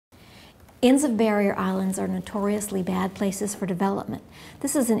Ends of barrier islands are notoriously bad places for development.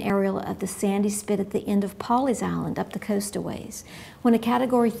 This is an aerial of the sandy spit at the end of Pawleys Island up the coast a ways. When a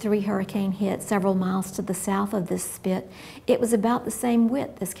Category 3 hurricane hit several miles to the south of this spit, it was about the same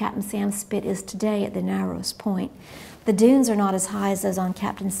width as Captain Sam's Spit is today at the narrowest point. The dunes are not as high as those on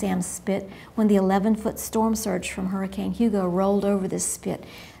Captain Sam's Spit when the 11-foot storm surge from Hurricane Hugo rolled over this spit.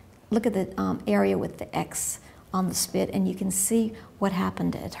 Look at the area with the X on the spit, and you can see what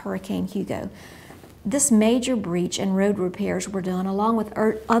happened at Hurricane Hugo. This major breach and road repairs were done along with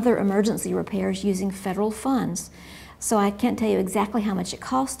other emergency repairs using federal funds. So I can't tell you exactly how much it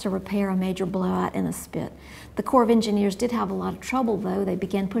costs to repair a major blowout in a spit. The Corps of Engineers did have a lot of trouble though. They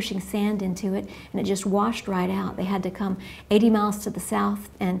began pushing sand into it and it just washed right out. They had to come 80 miles to the south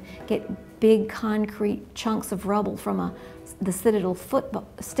and get big concrete chunks of rubble from the Citadel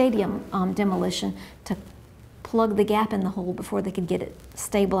Stadium demolition to plug the gap in the hole before they could get it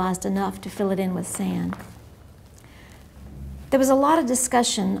stabilized enough to fill it in with sand. There was a lot of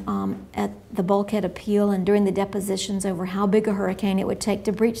discussion at the bulkhead appeal and during the depositions over how big a hurricane it would take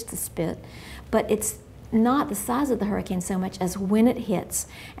to breach the spit, but it's not the size of the hurricane so much as when it hits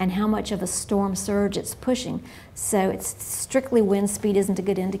and how much of a storm surge it's pushing. So it's strictly wind speed isn't a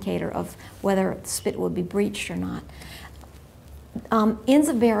good indicator of whether the spit will be breached or not. Ends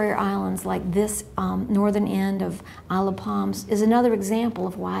of barrier islands like this northern end of Isle of Palms is another example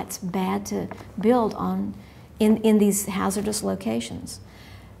of why it's bad to build in these hazardous locations.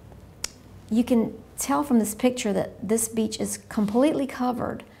 You can tell from this picture that this beach is completely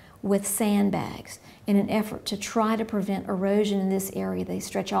covered with sandbags in an effort to try to prevent erosion in this area. They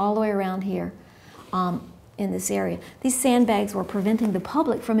stretch all the way around here in this area. These sandbags were preventing the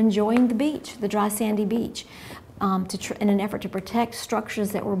public from enjoying the beach, the dry sandy beach. In an effort to protect structures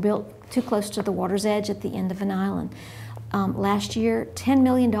that were built too close to the water's edge at the end of an island. Last year, $10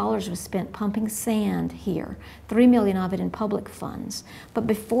 million was spent pumping sand here, $3 million of it in public funds. But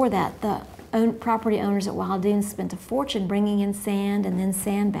before that, the property owners at Wild Dunes spent a fortune bringing in sand and then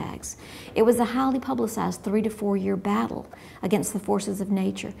sandbags. It was a highly publicized 3 to 4 year battle against the forces of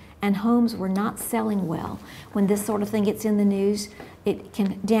nature, and homes were not selling well. When this sort of thing gets in the news, it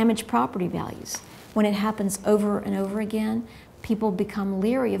can damage property values. When it happens over and over again, people become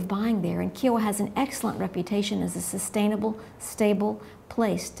leery of buying there, and Kiawah has an excellent reputation as a sustainable, stable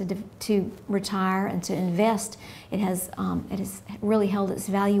place to retire and to invest. It has really held its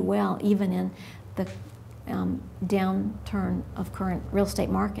value well, even in the downturn of current real estate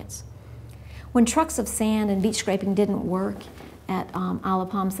markets. When trucks of sand and beach scraping didn't work at Isle of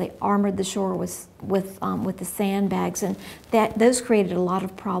Palms, they armored the shore with the sandbags, and those created a lot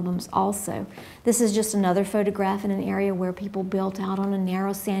of problems also. This is just another photograph in an area where people built out on a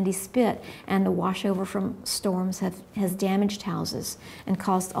narrow sandy spit, and the washover from storms has damaged houses and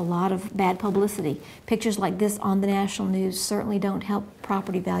caused a lot of bad publicity. Pictures like this on the national news certainly don't help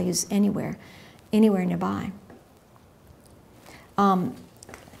property values anywhere nearby.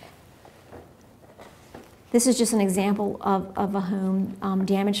 This is just an example of a home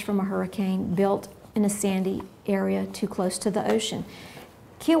damaged from a hurricane, built in a sandy area too close to the ocean.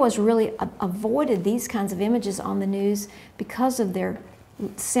 Kiawah's really avoided these kinds of images on the news because of their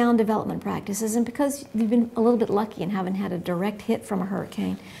sound development practices and because you've been a little bit lucky and haven't had a direct hit from a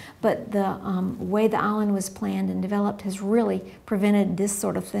hurricane. But the way the island was planned and developed has really prevented this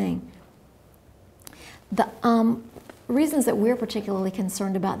sort of thing. The reasons that we're particularly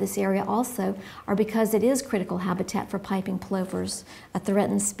concerned about this area also are because it is critical habitat for piping plovers, a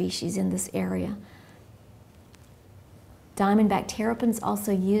threatened species in this area. Diamondback terrapins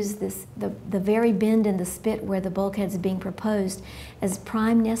also use the very bend in the spit where the bulkhead is being proposed as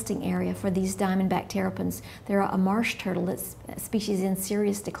prime nesting area for these diamondback terrapins. They're a marsh turtle that's a species in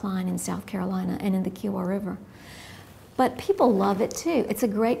serious decline in South Carolina and in the Kiawah River. But people love it too. It's a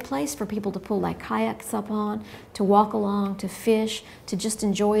great place for people to pull their kayaks up on, to walk along, to fish, to just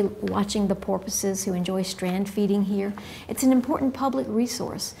enjoy watching the porpoises who enjoy strand feeding here. It's an important public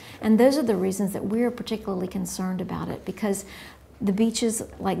resource, and those are the reasons that we're particularly concerned about it, because the beaches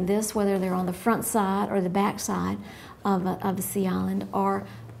like this, whether they're on the front side or the back side of a sea island, are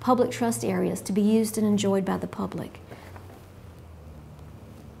public trust areas to be used and enjoyed by the public.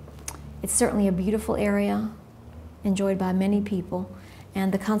 It's certainly a beautiful area, enjoyed by many people,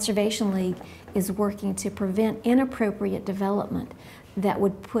 and the Conservation League is working to prevent inappropriate development that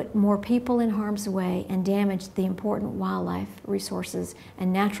would put more people in harm's way and damage the important wildlife resources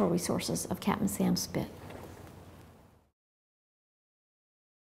and natural resources of Captain Sam's Spit.